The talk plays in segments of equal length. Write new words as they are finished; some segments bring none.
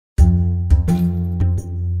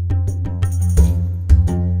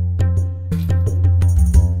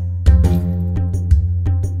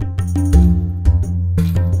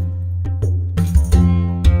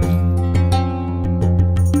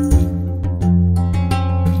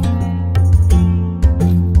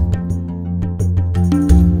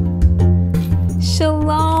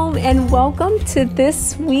welcome to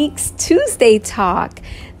this week's Tuesday Talk.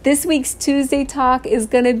 This week's Tuesday Talk is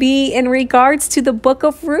going to be in regards to the book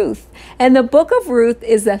of Ruth. And the book of Ruth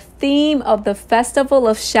is a theme of the festival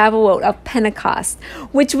of Shavuot, of Pentecost,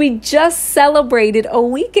 which we just celebrated a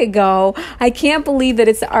week ago. I can't believe that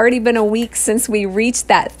it's already been a week since we reached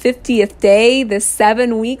that 50th day, the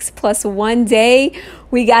 7 weeks plus 1 day.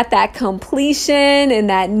 We got that completion and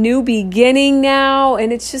that new beginning now.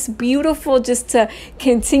 And it's just beautiful just to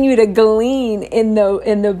continue to glean in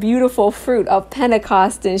the beautiful fruit of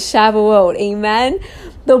Pentecost and Shavuot. Amen.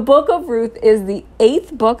 The book of Ruth is the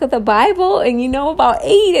 8th book of the Bible. And you know about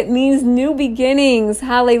 8, it means new beginnings.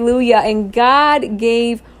 Hallelujah. And God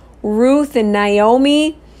gave Ruth and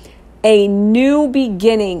Naomi a new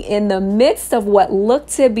beginning in the midst of what looked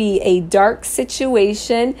to be a dark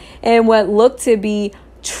situation and what looked to be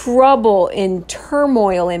trouble and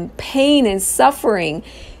turmoil and pain and suffering.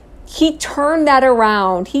 He turned that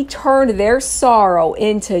around. He turned their sorrow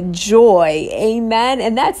into joy. Amen.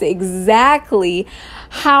 And that's exactly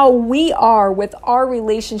how we are with our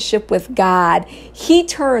relationship with God. He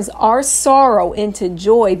turns our sorrow into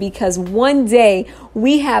joy because one day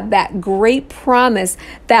we have that great promise,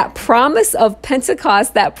 that promise of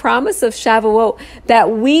Pentecost, that promise of Shavuot,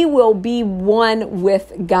 that we will be one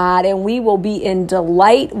with God and we will be in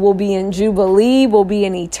delight, we'll be in jubilee, we'll be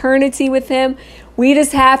in eternity with Him. We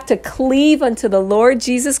just have to cleave unto the Lord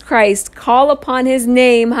Jesus Christ, call upon His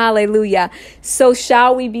name, hallelujah. So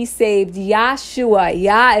shall we be saved. Yahshua,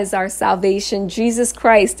 Yah is our salvation. Jesus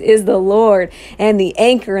Christ is the Lord and the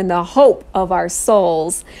anchor and the hope of our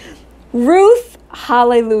souls. Ruth,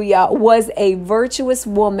 hallelujah, was a virtuous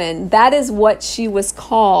woman. That is what she was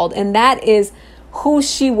called, and that is who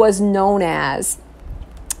she was known as.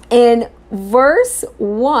 In verse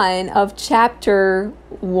 1 of chapter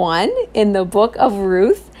 1 in the book of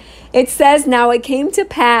Ruth, it says, "Now it came to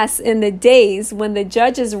pass in the days when the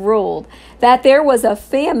judges ruled that there was a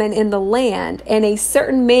famine in the land, and a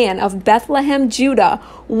certain man of Bethlehem, Judah,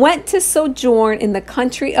 went to sojourn in the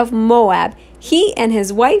country of Moab, he and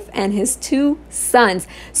his wife and his 2 sons."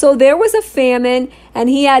 So there was a famine, and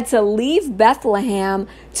he had to leave Bethlehem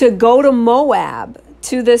to go to Moab,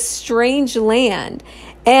 to this strange land.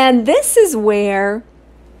 And this is where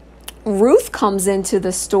Ruth comes into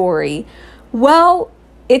the story. Well,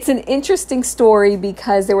 it's an interesting story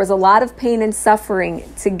because there was a lot of pain and suffering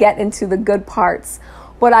to get into the good parts.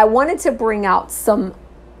 But I wanted to bring out some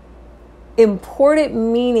important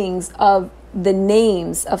meanings of the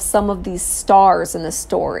names of some of these stars in the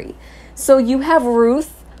story. So you have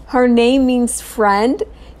Ruth, her name means friend.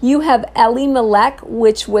 You have Elimelech,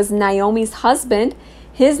 which was Naomi's husband.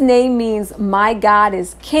 His name means my God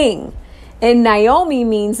is king. And Naomi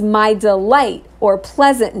means my delight or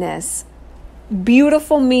pleasantness.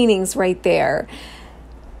 Beautiful meanings right there.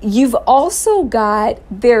 You've also got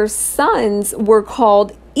their sons were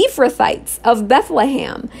called Ephrathites of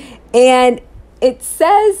Bethlehem. And it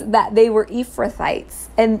says that they were Ephrathites.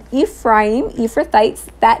 And Ephrathites,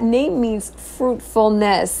 that name means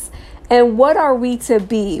fruitfulness. And what are we to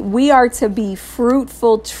be? We are to be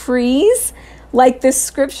fruitful trees, like the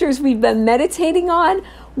scriptures we've been meditating on,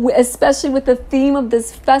 especially with the theme of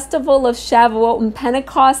this festival of Shavuot and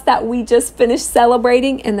Pentecost that we just finished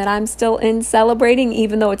celebrating and that I'm still in celebrating,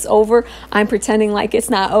 even though it's over. I'm pretending like it's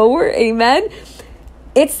not over. Amen.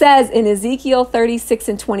 It says in Ezekiel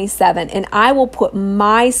 36:27, "And I will put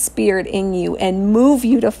my spirit in you and move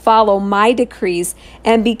you to follow my decrees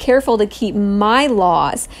and be careful to keep my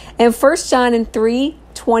laws." And 1 John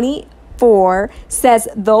 3:24 says,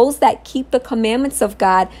 "Those that keep the commandments of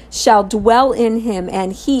God shall dwell in him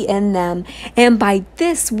and he in them. And by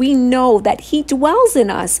this we know that he dwells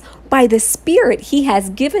in us by the Spirit he has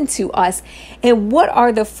given to us." And what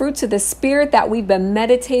are the fruits of the Spirit that we've been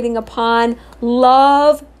meditating upon?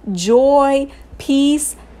 Love, joy,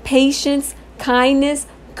 peace, patience, kindness,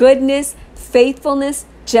 goodness, faithfulness,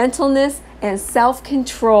 gentleness, and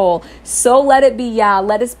self-control. So let it be, Yah.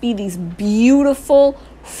 Let us be these beautiful,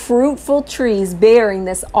 fruitful trees bearing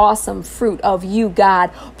this awesome fruit of you,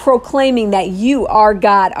 God, proclaiming that you are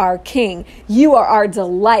God, our King. You are our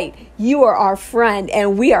delight. You are our friend,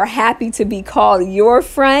 and we are happy to be called your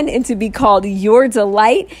friend and to be called your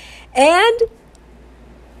delight. And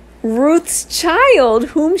Ruth's child,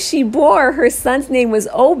 whom she bore, her son's name was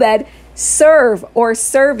Obed. Serve or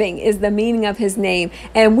serving is the meaning of his name.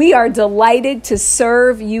 And we are delighted to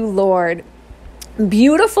serve you, Lord.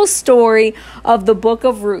 Beautiful story of the book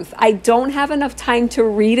of Ruth. I don't have enough time to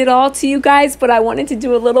read it all to you guys, but I wanted to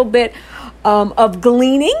do a little bit of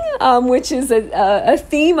gleaning, which is a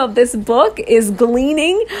theme of this book is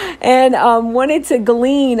gleaning, and wanted to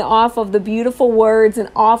glean off of the beautiful words and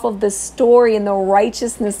off of the story and the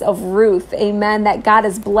righteousness of Ruth, amen, that God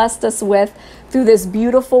has blessed us with through this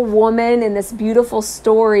beautiful woman and this beautiful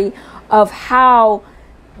story of how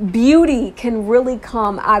beauty can really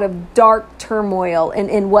come out of dark turmoil, and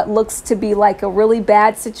in what looks to be like a really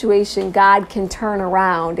bad situation, God can turn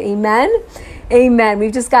around. Amen. Amen.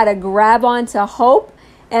 We've just got to grab onto hope.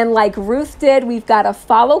 And like Ruth did, we've got to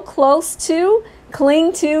follow close to,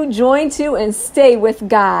 cling to, join to, and stay with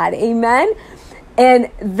God. Amen. And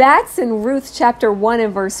that's in Ruth chapter 1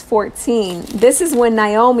 and verse 14. This is when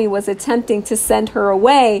Naomi was attempting to send her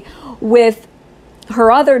away with her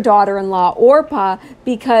other daughter-in-law, Orpah,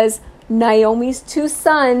 because Naomi's two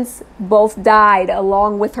sons both died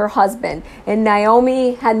along with her husband. And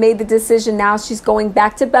Naomi had made the decision, now she's going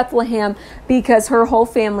back to Bethlehem because her whole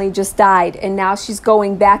family just died. And now she's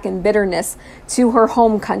going back in bitterness to her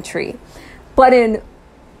home country. But in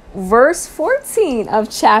verse 14 of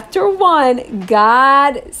chapter 1,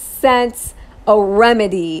 God sent a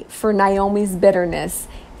remedy for Naomi's bitterness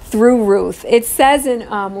through Ruth. It says in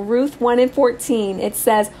Ruth 1 and 14, it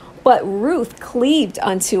says, but Ruth cleaved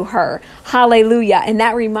unto her. Hallelujah. And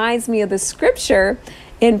that reminds me of the scripture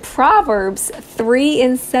in Proverbs 3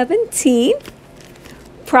 and 17.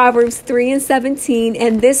 Proverbs 3 and 17.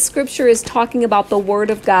 And this scripture is talking about the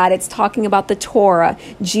word of God. It's talking about the Torah,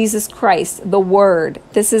 Jesus Christ, the word.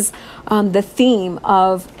 This is the theme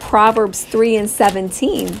of Proverbs 3 and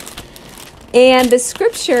 17. And the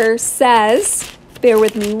scripture says, bear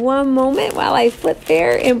with me one moment while I flip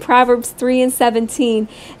there. In Proverbs 3 and 17,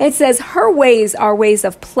 it says, her ways are ways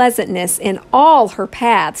of pleasantness, and all her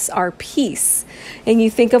paths are peace. And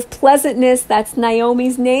you think of pleasantness, that's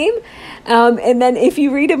Naomi's name. And then if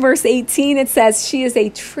you read in verse 18, it says, she is a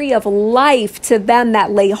tree of life to them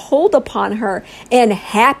that lay hold upon her, and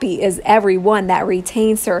happy is everyone that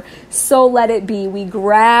retains her. So let it be. We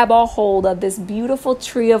grab a hold of this beautiful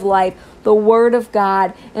tree of life, the word of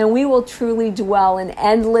God, and we will truly dwell in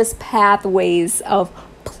endless pathways of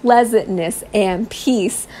pleasantness and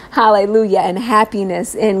peace. Hallelujah. And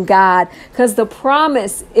happiness in God, because the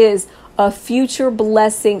promise is a future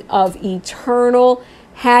blessing of eternal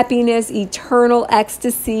happiness, eternal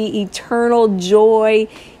ecstasy, eternal joy,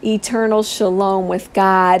 eternal shalom with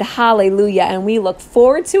God. Hallelujah. And we look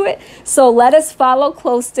forward to it. So let us follow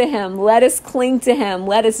close to him. Let us cling to him.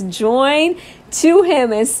 Let us join to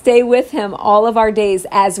him and stay with him all of our days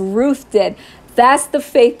as Ruth did. That's the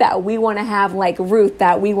faith that we want to have, like Ruth,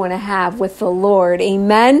 that we want to have with the Lord.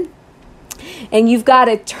 Amen. And you've got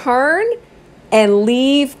to turn and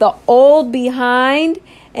leave the old behind,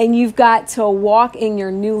 and you've got to walk in your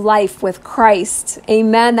new life with Christ.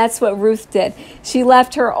 Amen. That's what Ruth did. She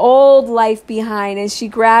left her old life behind and she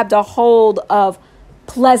grabbed a hold of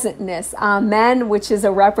pleasantness. Amen. Which is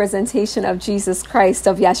a representation of Jesus Christ,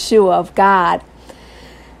 of Yeshua, of God.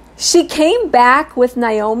 She came back with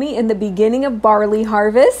Naomi in the beginning of barley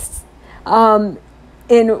harvest. In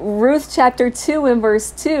Ruth chapter 2 and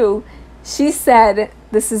verse 2, she said,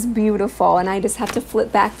 this is beautiful. And I just have to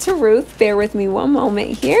flip back to Ruth. Bear with me one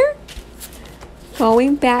moment here.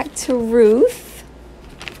 Going back to Ruth.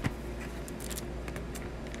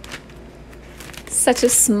 Such a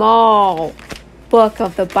small book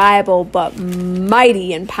of the Bible, but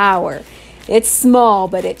mighty in power. It's small,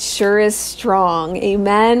 but it sure is strong.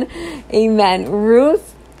 Amen. Amen.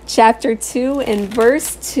 Ruth chapter 2 and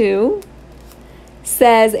verse 2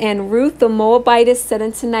 says, and Ruth the Moabitess said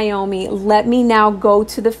unto Naomi, let me now go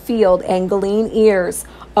to the field and glean ears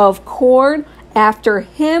of corn after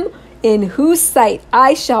him in whose sight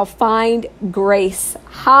I shall find grace.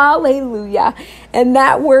 Hallelujah. And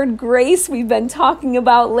that word grace we've been talking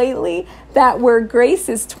about lately, that word grace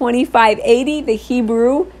is 2580, the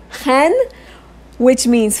Hebrew chen, which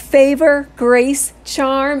means favor, grace,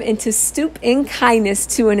 charm, and to stoop in kindness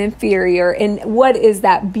to an inferior. And what is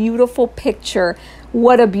that beautiful picture?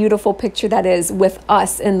 What a beautiful picture that is with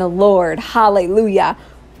us in the Lord. Hallelujah.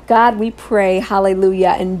 God, we pray,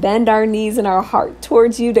 hallelujah, and bend our knees and our heart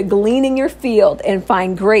towards you to glean in your field and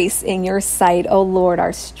find grace in your sight, O Lord,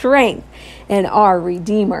 our strength and our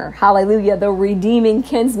Redeemer. Hallelujah. The redeeming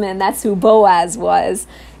kinsman. That's who Boaz was.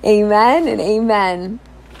 Amen and amen.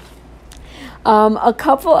 A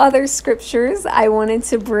couple other scriptures I wanted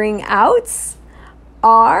to bring out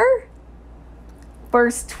are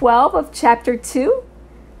verse 12 of chapter 2.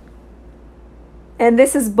 And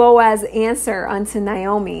this is Boaz's answer unto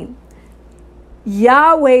Naomi.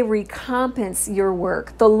 Yahweh recompense your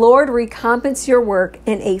work. The Lord recompense your work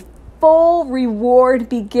in a full reward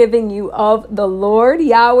be given you of the Lord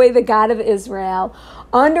Yahweh, the God of Israel,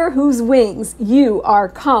 under whose wings you are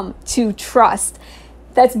come to trust.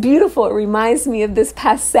 That's beautiful. It reminds me of this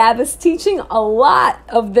past Sabbath teaching. A lot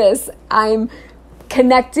of this I'm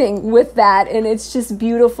connecting with that, and it's just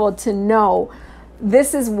beautiful to know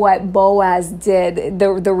this is what Boaz did,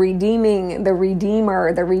 the redeeming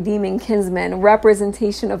kinsman,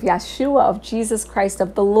 representation of Yeshua, of Jesus Christ,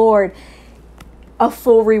 of the Lord. A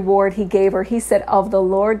full reward he gave her. He said, of the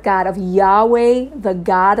Lord God, of Yahweh, the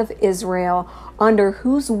God of Israel, under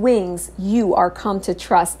whose wings you are come to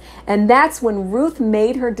trust. And that's when Ruth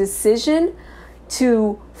made her decision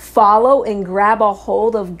to follow and grab a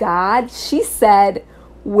hold of God. She said,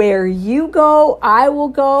 where you go, I will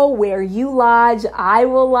go. Where you lodge, I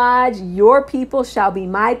will lodge. Your people shall be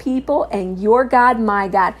my people, and your God, my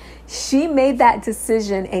God. She made that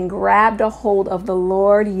decision and grabbed a hold of the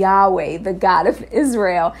Lord Yahweh, the God of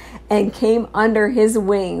Israel, and came under his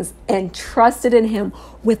wings and trusted in him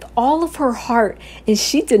with all of her heart. And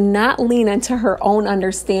she did not lean into her own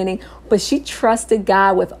understanding, but she trusted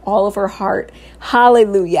God with all of her heart.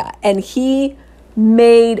 Hallelujah. And he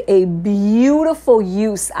made a beautiful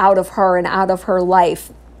use out of her and out of her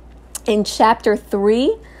life. In chapter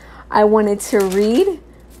 3, I wanted to read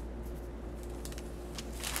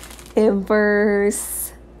in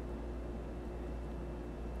verse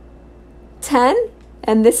 10,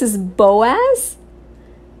 and this is Boaz.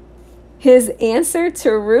 His answer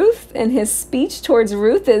to Ruth and his speech towards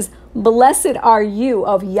Ruth is, blessed are you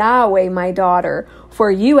of Yahweh, my daughter, for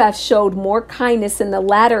you have showed more kindness in the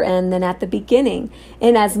latter end than at the beginning,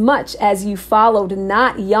 inasmuch as you followed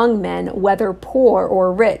not young men, whether poor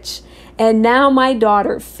or rich. And now, my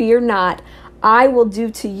daughter, fear not. I will do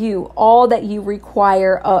to you all that you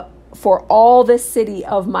require, for all the city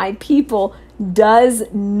of my people does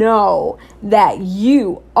know that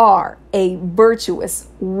you are a virtuous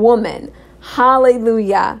woman.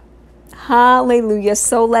 Hallelujah. Hallelujah.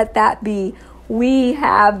 So let that be. We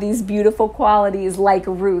have these beautiful qualities like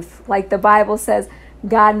Ruth. Like the Bible says,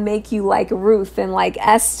 God make you like Ruth and like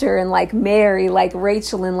Esther and like Mary, like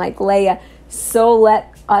Rachel and like Leah. So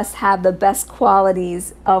let us have the best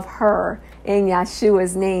qualities of her in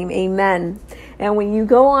Yeshua's name. Amen. And when you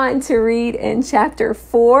go on to read in chapter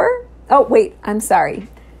 3,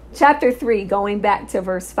 going back to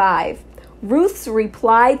verse 5, Ruth's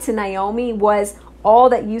reply to Naomi was, all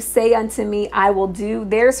that you say unto me, I will do.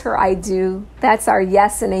 There's her I do. That's our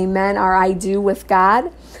yes and amen, our I do with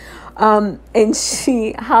God. And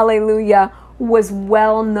she, hallelujah, was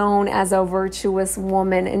well known as a virtuous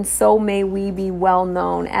woman. And so may we be well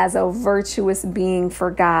known as a virtuous being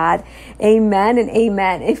for God. Amen and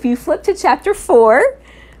amen. If you flip to chapter 4,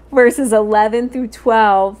 verses 11 through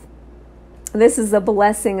 12, this is a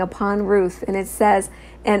blessing upon Ruth. And it says,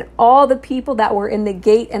 and all the people that were in the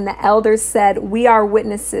gate and the elders said, we are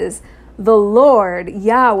witnesses. The Lord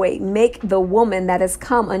Yahweh make the woman that has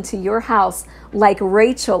come unto your house like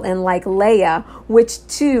Rachel and like Leah, which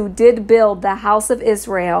two did build the house of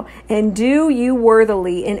Israel, and do you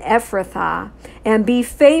worthily in Ephrathah, and be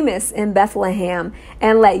famous in Bethlehem,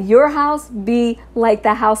 and let your house be like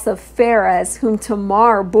the house of Pharez, whom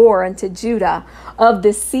Tamar bore unto Judah, of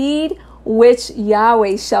the seed which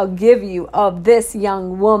Yahweh shall give you of this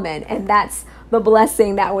young woman. And that's the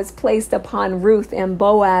blessing that was placed upon Ruth and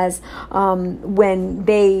Boaz when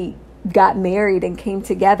they got married and came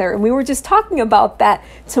together. And we were just talking about that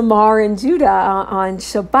Tamar and Judah on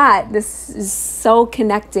Shabbat. This is so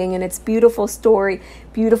connecting, and it's beautiful story,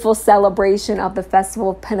 beautiful celebration of the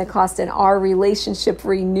festival of Pentecost and our relationship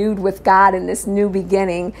renewed with God in this new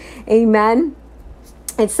beginning. Amen.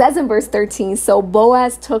 It says in verse 13, so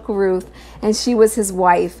Boaz took Ruth, and she was his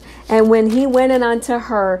wife. And when he went in unto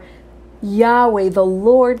her, Yahweh, the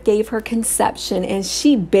Lord, gave her conception, and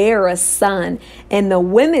she bare a son. And the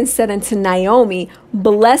women said unto Naomi,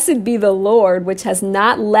 blessed be the Lord, which has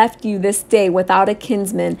not left you this day without a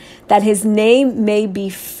kinsman, that his name may be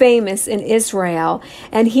famous in Israel.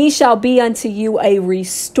 And he shall be unto you a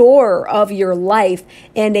restorer of your life,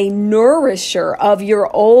 and a nourisher of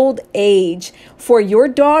your old age. For your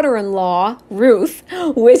daughter-in-law, Ruth,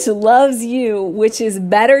 which loves you, which is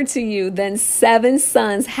better to you than 7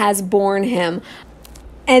 sons, has borne him.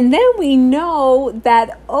 And then we know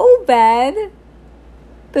that Obed,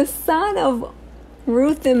 the son of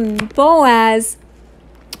Ruth and Boaz,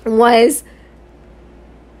 was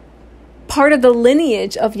part of the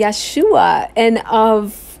lineage of Yeshua and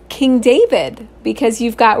of King David, because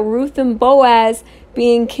you've got Ruth and Boaz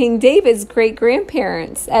being King David's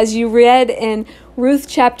great-grandparents. As you read in Ruth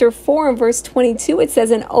chapter 4 and verse 22, it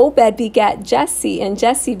says, and Obed begat Jesse, and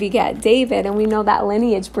Jesse begat David. And we know that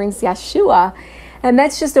lineage brings Yeshua. And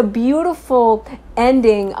that's just a beautiful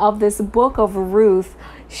ending of this book of Ruth,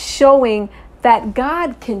 showing that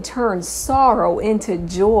God can turn sorrow into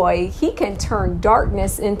joy. He can turn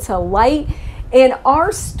darkness into light. In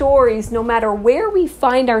our stories, no matter where we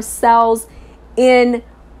find ourselves in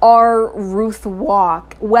our Ruth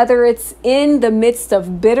walk, whether it's in the midst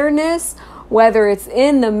of bitterness, whether it's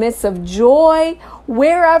in the midst of joy,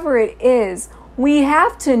 wherever it is, we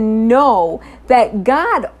have to know that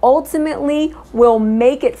God ultimately will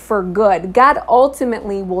make it for good. God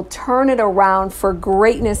ultimately will turn it around for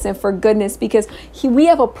greatness and for goodness, because we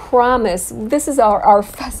have a promise. This is our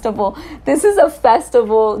festival. This is a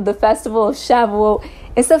festival, the festival of Shavuot.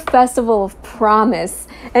 It's a festival of promise.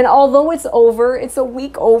 And although it's over, it's a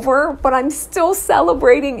week over, but I'm still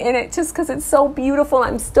celebrating in it just because it's so beautiful.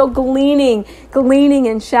 I'm still gleaning in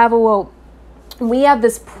Shavuot. We have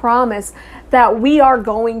this promise that we are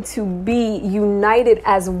going to be united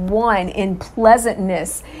as one in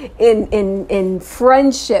pleasantness, in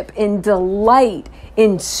friendship, in delight,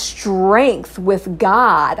 in strength with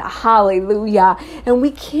God. Hallelujah. And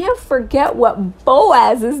we can't forget what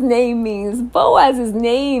Boaz's name means. Boaz's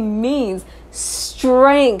name means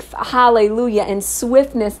strength. Hallelujah. And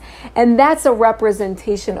swiftness. And that's a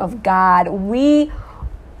representation of God.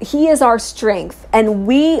 He is our strength, and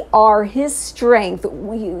we are his strength.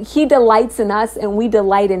 He delights in us, and we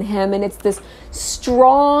delight in him. And it's this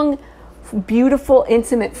strong, beautiful,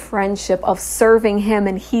 intimate friendship of serving him,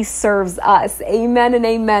 and he serves us. Amen and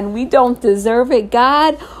amen. We don't deserve it,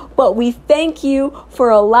 God, but we thank you for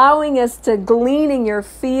allowing us to glean in your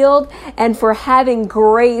field and for having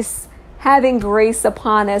grace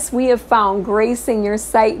upon us. We have found grace in your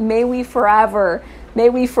sight. May we forever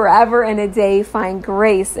and a day find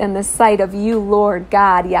grace in the sight of you, Lord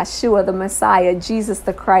God, Yeshua the Messiah, Jesus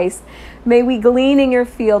the Christ. May we glean in your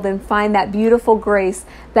field and find that beautiful grace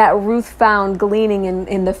that Ruth found gleaning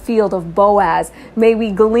in the field of Boaz. May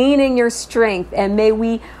we glean in your strength, and may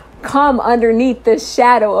we come underneath the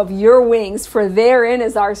shadow of your wings, for therein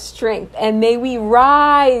is our strength. And may we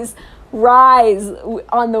rise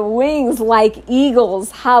on the wings like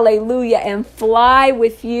eagles, hallelujah, and fly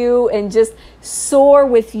with you and just soar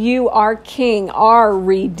with you, our King, our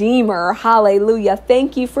Redeemer, hallelujah.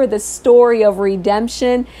 Thank you for the story of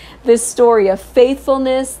redemption, this story of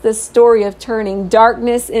faithfulness, the story of turning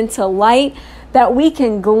darkness into light, that we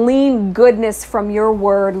can glean goodness from your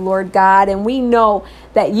word, Lord God. And we know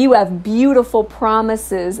that you have beautiful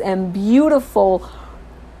promises and you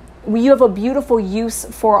have a beautiful use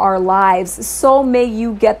for our lives. So may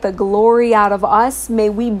you get the glory out of us. May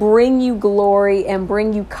we bring you glory and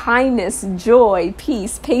bring you kindness, joy,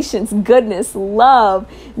 peace, patience, goodness, love,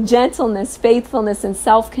 gentleness, faithfulness, and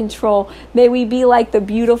self-control. May we be like the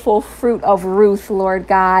beautiful fruit of Ruth, Lord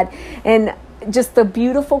God, and just the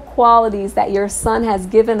beautiful qualities that your Son has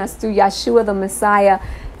given us through Yeshua the Messiah.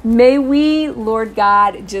 May we, Lord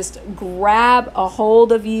God, just grab a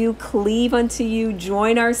hold of you, cleave unto you,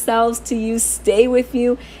 join ourselves to you, stay with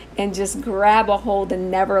you, and just grab a hold and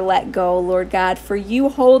never let go, Lord God. For you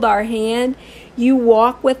hold our hand. You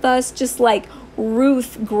walk with us just like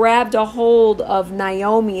Ruth grabbed a hold of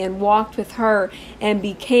Naomi and walked with her and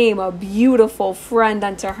became a beautiful friend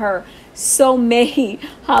unto her. So may,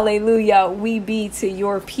 hallelujah, we be to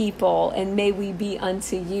your people, and may we be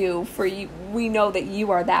unto you. For you, we know that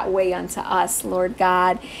you are that way unto us, Lord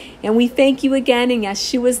God. And we thank you again in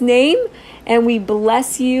Yeshua's name, and we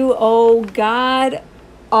bless you, oh God,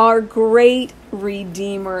 our great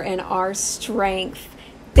Redeemer and our strength.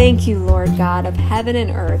 Thank you, Lord God of heaven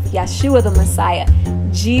and earth, Yeshua the Messiah,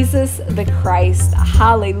 Jesus the Christ.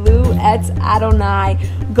 Hallelujah, et Adonai.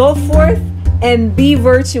 Go forth and be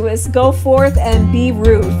virtuous. Go forth and be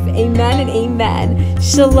Ruth. Amen and amen.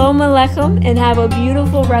 Shalom Aleichem, and have a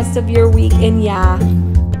beautiful rest of your week in Yah.